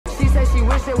She said she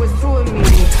wished there was two of me.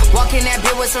 Walking that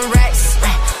bit with some racks.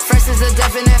 Fresh is a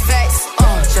definite facts.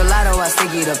 Gelato, I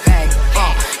sticky the pack.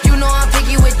 You know I'm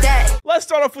picky with that. Let's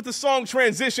start off with the song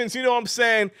transitions. You know what I'm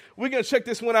saying? We're gonna check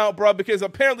this one out, bro, because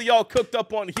apparently y'all cooked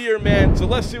up on here, man. So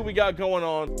let's see what we got going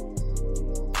on.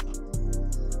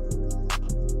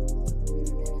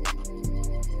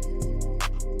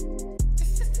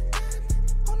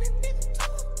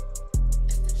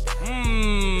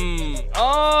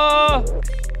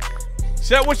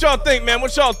 Chat, what y'all think, man?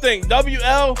 What y'all think?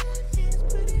 WL?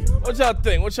 What y'all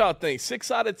think? What y'all think? 6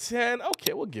 out of 10?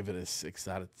 Okay, we'll give it a 6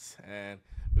 out of 10.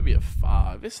 Maybe a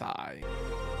 5. It's high.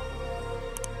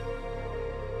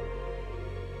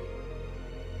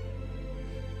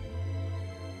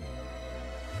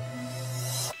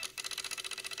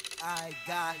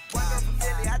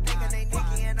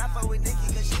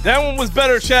 That one was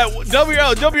better, chat.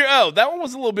 WL. That one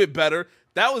was a little bit better.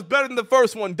 That was better than the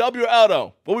first one. WL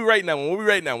though. What we rating that one? What we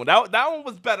rating that one? That one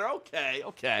was better. Okay,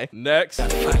 okay. Next.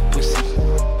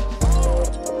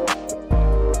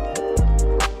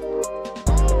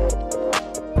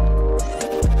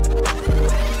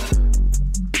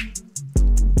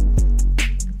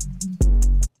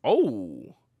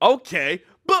 Oh, okay.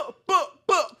 But.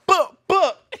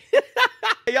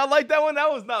 Y'all like that one?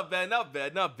 That was not bad, not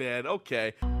bad, not bad.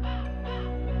 Okay. Woo!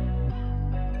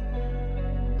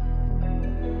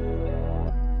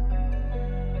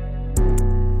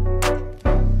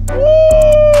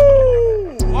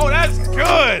 Oh, that's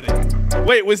good.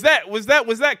 Wait, was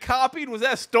that copied? Was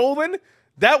that stolen?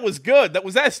 That was good.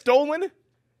 Was that stolen?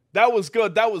 That was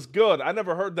good. That was good. I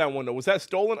never heard that one though. Was that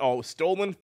stolen? Oh,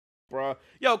 stolen, bruh.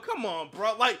 Yo, come on,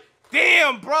 bro. Like,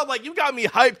 damn, bro. Like, you got me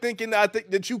hyped thinking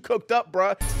that you cooked up,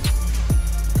 bro.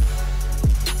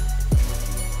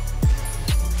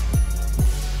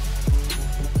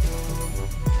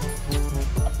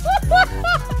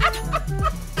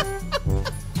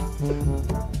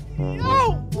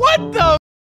 Yo, what the,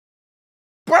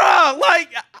 bruh? Like,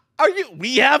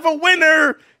 we have a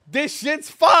winner. This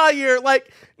shit's fire.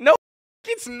 Like, no,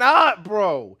 it's not,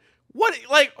 bro. What,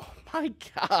 like, oh my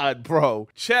God, bro.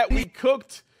 Chat, we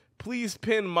cooked. Please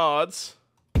pin mods.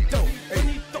 There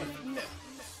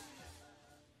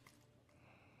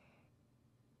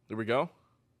we go.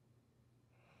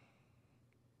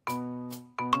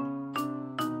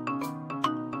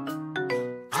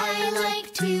 I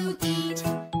like to eat.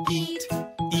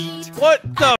 What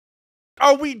the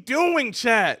are we doing,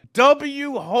 chat?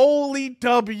 W, holy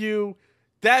W.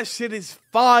 That shit is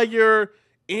fire.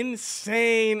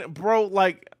 Insane, bro.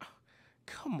 Like,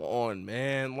 come on,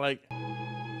 man. Like,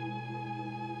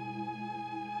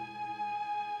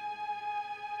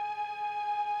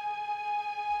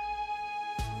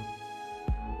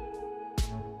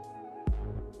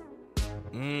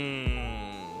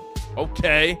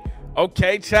 okay.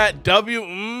 Okay, chat.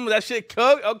 W, that shit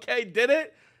cooked. Okay, did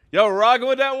it? Yo, rocking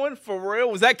with that one? For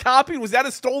real? Was that copied? Was that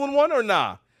a stolen one or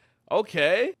nah?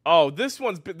 Okay. Oh, this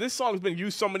song's been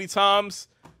used so many times.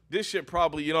 This shit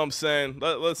probably, you know what I'm saying?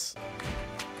 Let's.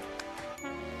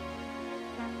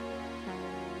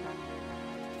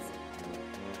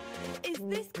 Is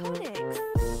this Konix?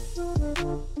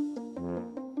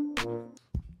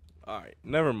 Alright,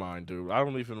 never mind, dude. I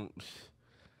don't even.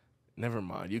 Never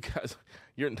mind. You guys,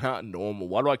 you're not normal.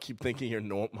 Why do I keep thinking you're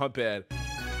normal? My bad.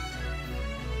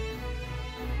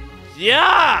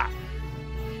 Yeah!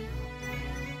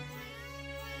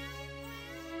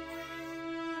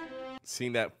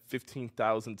 Seen that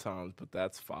 15,000 times, but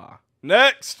that's fine.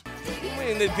 Next!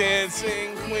 Queen the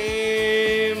Dancing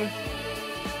Queen.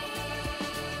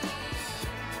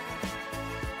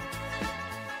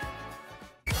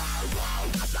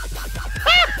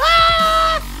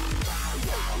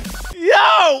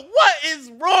 Yo, what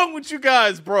is wrong with you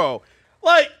guys, bro?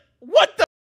 Like, what the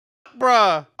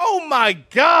bruh? Oh my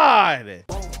God.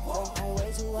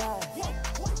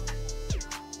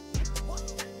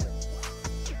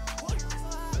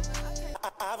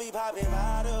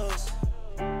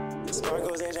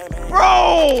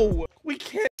 Bro, we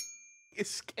can't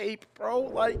escape, bro.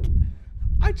 Like,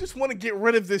 I just want to get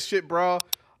rid of this shit, bro.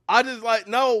 I just like,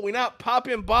 no, we're not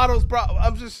popping bottles, bro.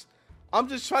 I'm just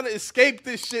trying to escape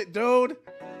this shit, dude.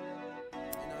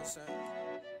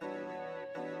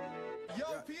 Yo,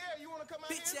 Pierre, you wanna come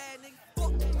out here?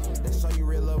 They show you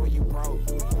real love when you broke.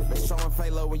 They showing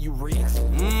fake love when you rich.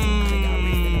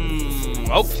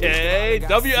 Okay,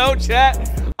 WL chat.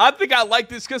 I think I like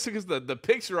this because the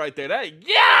picture right there. That,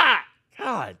 yeah!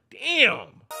 God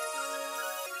damn.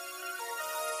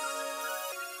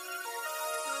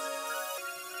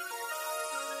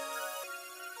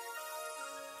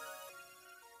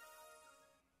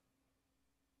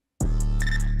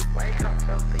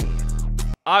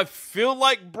 I feel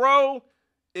like, bro,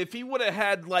 if he would have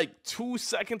had like 2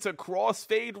 seconds of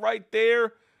crossfade right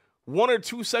there, 1 or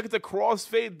 2 seconds of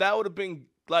crossfade, that would have been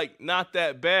like not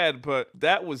that bad. But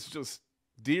that was just,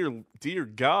 dear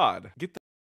God, get the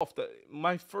off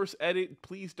my first edit.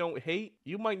 Please don't hate.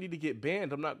 You might need to get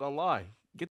banned. I'm not gonna lie.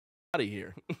 Get out of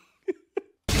here.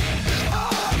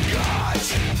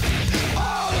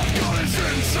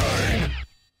 Insane.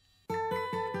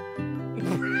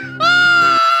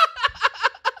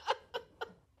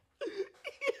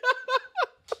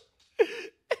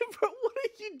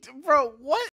 Bro,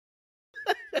 what?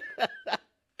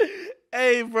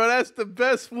 Hey, bro, that's the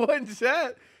best one,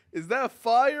 chat. Is that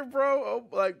fire, bro? Oh,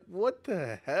 like, what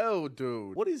the hell,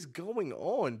 dude? What is going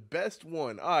on? Best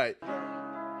one. All right.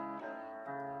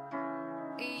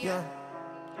 Yeah.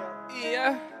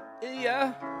 Yeah.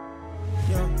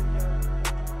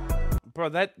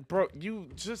 Bro,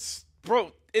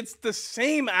 it's the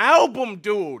same album,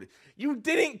 dude. You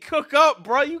didn't cook up,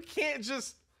 bro. You can't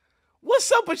just...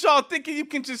 What's up with y'all thinking you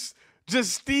can just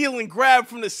steal and grab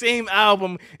from the same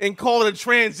album and call it a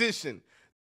transition?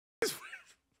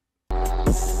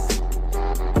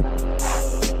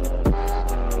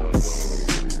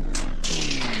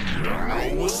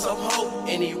 What's up, ho?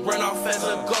 And he run off as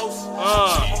a ghost.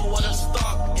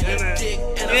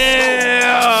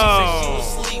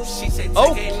 She said,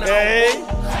 okay.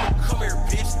 Come here,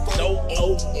 bitch.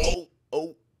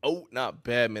 Oh, not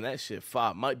bad, man. That shit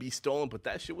fire. Might be stolen, but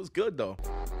that shit was good, though.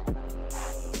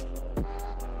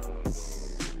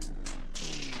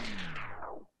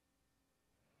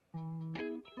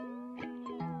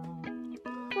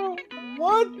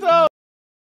 What the?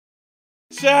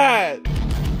 Chat.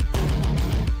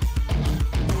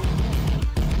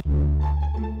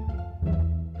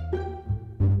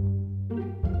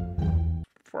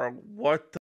 Bro,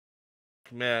 what the?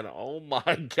 Man, oh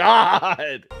my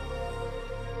God.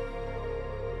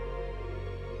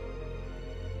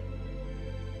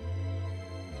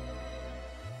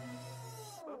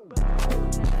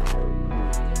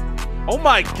 Oh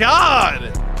my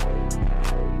God!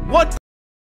 What?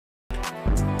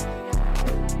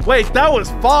 Wait, that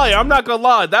was fire. I'm not gonna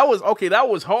lie. That was okay. That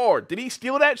was hard. Did he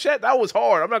steal that shit? That was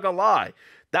hard. I'm not gonna lie.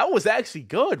 That was actually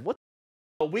good. What?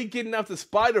 Are we getting out the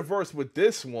Spider-Verse with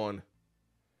this one?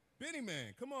 Benny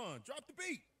Man, come on, drop the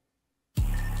beat.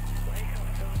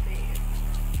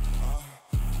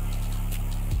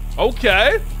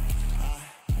 Okay.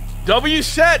 W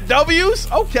set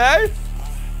W's. Okay.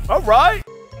 All right.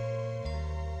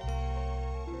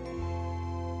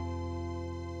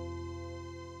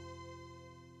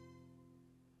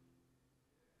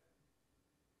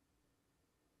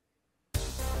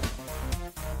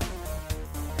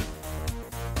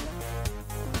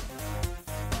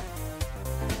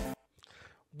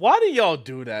 Why do y'all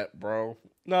do that, bro?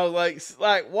 No, like,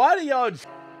 why do y'all?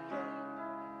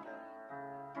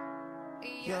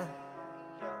 Yeah.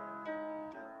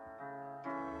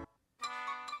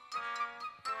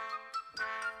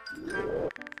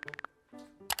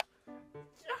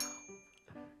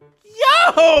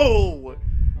 Yo!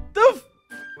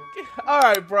 All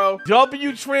right, bro.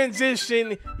 W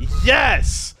transition,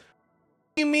 yes.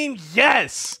 You mean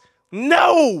yes?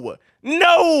 No!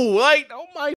 No! Like, oh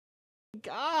my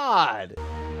God.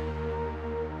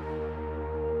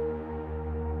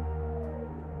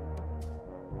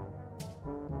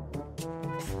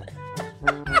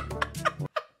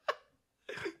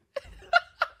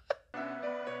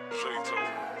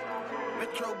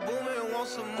 Metro Boomin want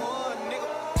some more,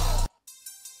 nigga.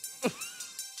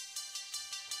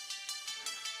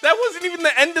 That wasn't even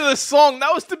the end of the song.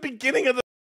 That was the beginning of the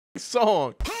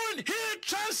song.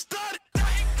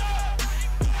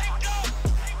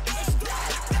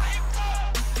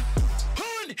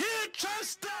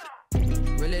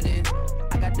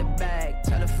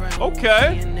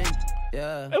 Okay.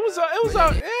 Yeah. It was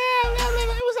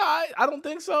I don't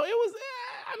think so. It was.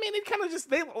 I mean, it kind of just.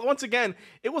 Once again,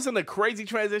 it wasn't a crazy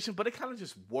transition, but it kind of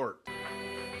just worked.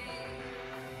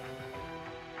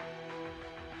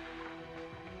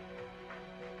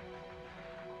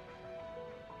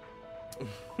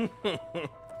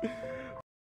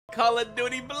 Call of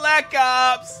Duty Black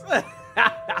Ops.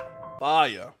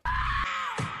 Fire.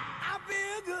 I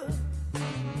feel good.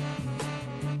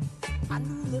 I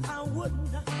knew that I wouldn't.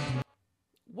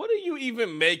 What are you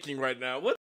even making right now?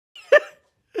 What?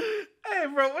 Hey,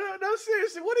 bro. No,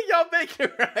 seriously. What are y'all making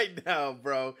right now,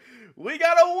 bro? We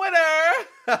got a winner.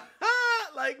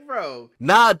 Like, bro.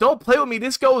 Nah, don't play with me.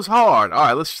 This goes hard. All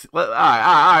right, all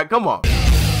right. Come on.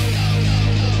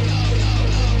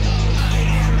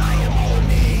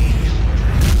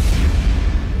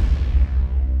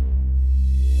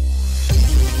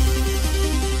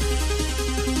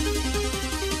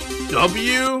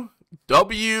 W,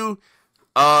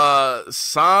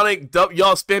 Sonic, W,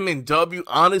 y'all spamming W,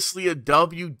 honestly a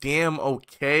W, damn,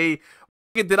 okay.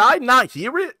 Did I not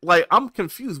hear it? Like, I'm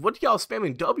confused. What y'all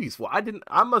spamming W's for? I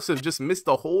must have just missed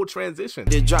the whole transition.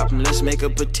 They drop 'em, let's make a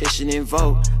petition and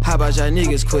vote. How about y'all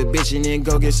niggas quit bitching and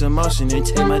go get some motion and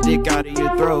take my dick out of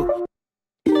your throat?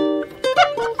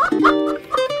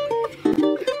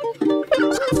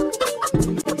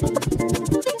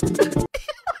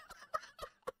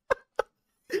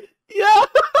 Yeah.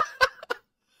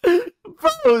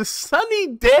 Bro, sunny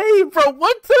day, bro.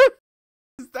 What the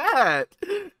is that?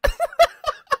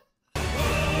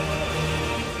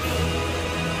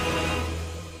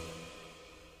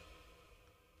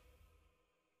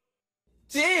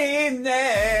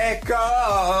 Teenagers,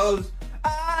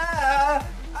 I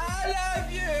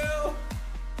love you.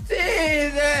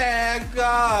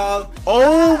 Teenagers.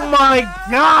 Oh my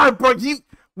god, bro.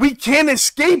 We can't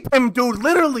escape him, dude.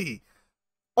 Literally.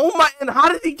 Oh my, and how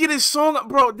did he get his song up?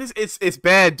 Bro, it's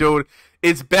bad, dude.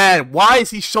 It's bad. Why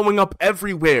is he showing up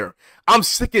everywhere? I'm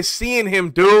sick of seeing him,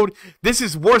 dude. This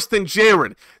is worse than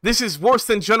Jared. This is worse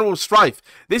than General Strife.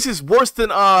 This is worse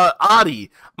than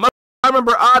Adi. I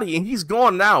remember Adi, and he's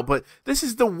gone now, but this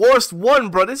is the worst one,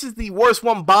 bro. This is the worst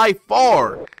one by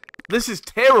far. This is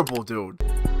terrible, dude.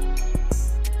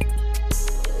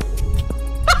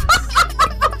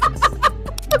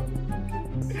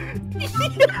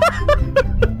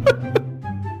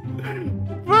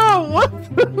 Bro, what?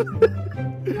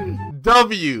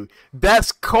 W.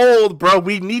 That's cold, bro.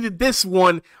 We needed this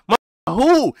one.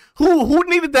 Who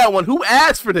needed that one? Who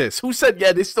asked for this? Who said,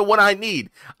 yeah, this is the one I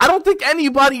need? I don't think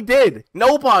anybody did.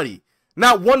 Nobody.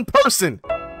 Not one person.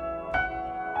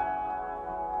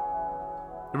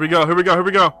 Here we go. Here we go. Here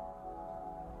we go.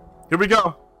 Here we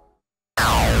go.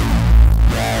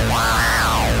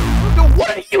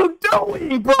 What are you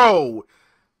doing, bro?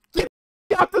 Get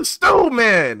out the stool,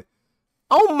 man.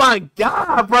 Oh my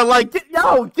god, bro. Like, get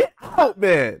out,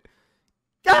 man.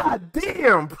 God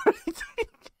damn, bro.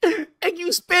 And you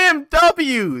spam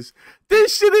W's.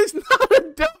 This shit is not a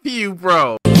W,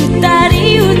 bro.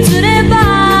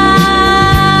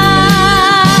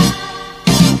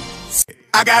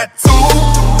 I got 2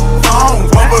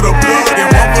 phones, one for the plug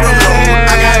and one for the load.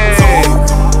 I got 2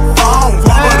 phones,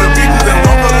 one for the bitches and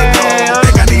one for the dough.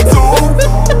 Think I need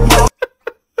 2 more.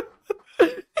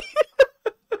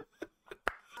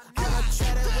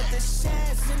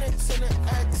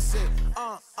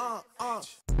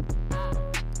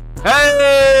 Hey!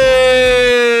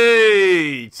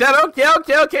 Chat,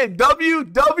 okay.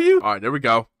 W. All right, there we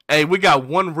go. Hey, we got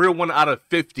one real one out of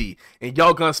 50, and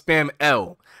y'all gonna spam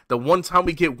L. The one time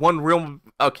we get one real...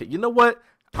 Okay, you know what?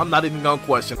 I'm not even gonna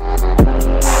question.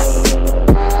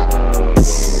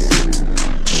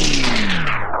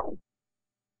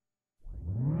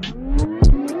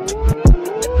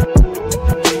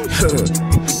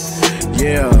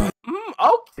 Yeah.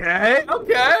 Okay.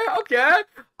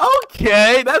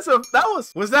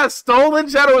 Was that stolen,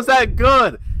 chat, or was that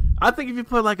good? I think if you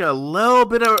put like a little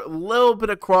bit of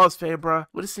crossfade, bro,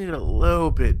 we just need a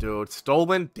little bit, dude.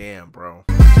 Stolen, damn, bro.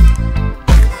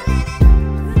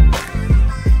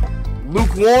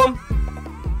 Lukewarm.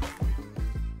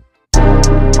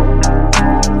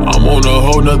 I'm on a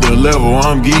whole nother level.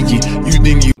 I'm geeky. You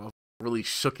think you Really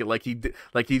shook it like he did,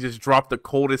 like he just dropped the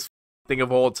coldest thing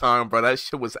of all time, bro. That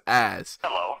shit was ass.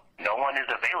 Hello, no one is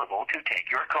available to take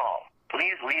your call.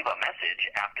 Please leave a message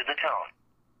after the tone.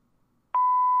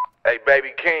 Hey,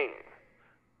 Baby King.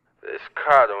 It's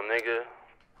Cardo, nigga.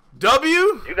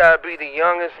 W? You gotta be the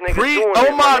youngest nigga doing oh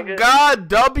it, my nigga. god,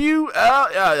 W?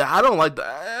 I don't like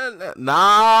that.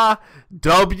 Nah.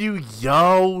 W,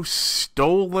 yo,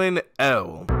 stolen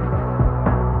L.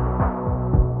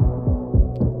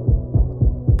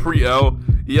 Pre-L.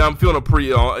 Yeah, I'm feeling a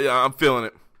pre-L. Yeah, I'm feeling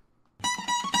it.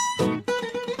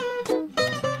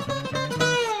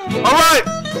 Alright!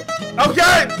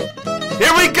 Okay!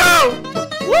 Here we go!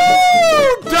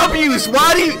 Woo! W's!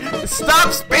 Why do you... Stop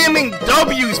spamming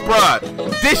W's, bruh!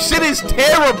 This shit is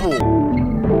terrible!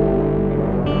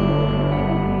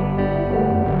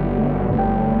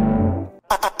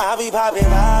 I be popping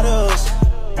bottles,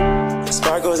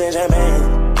 sparkles and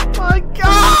champagne. My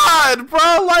god,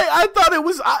 bro! Like, I thought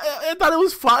it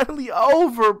was finally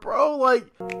over, bro. Like...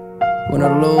 When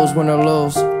I lose. When the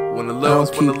lows, I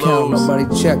don't keep count, nobody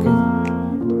checking.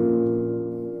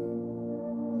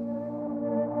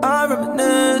 I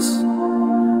reminisce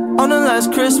on the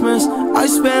last Christmas I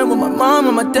spent with my mom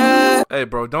and my dad. Hey,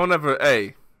 bro, don't ever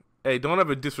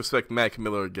disrespect Mac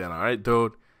Miller again, alright,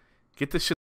 dude? Get this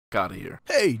shit out of here.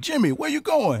 Hey, Jimmy, where you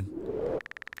going?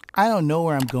 I don't know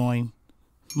where I'm going.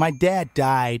 My dad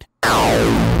died.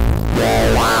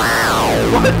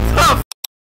 What the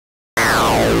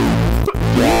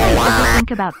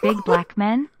Think about big black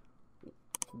men.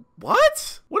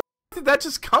 What? Where did that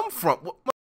just come from?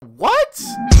 What?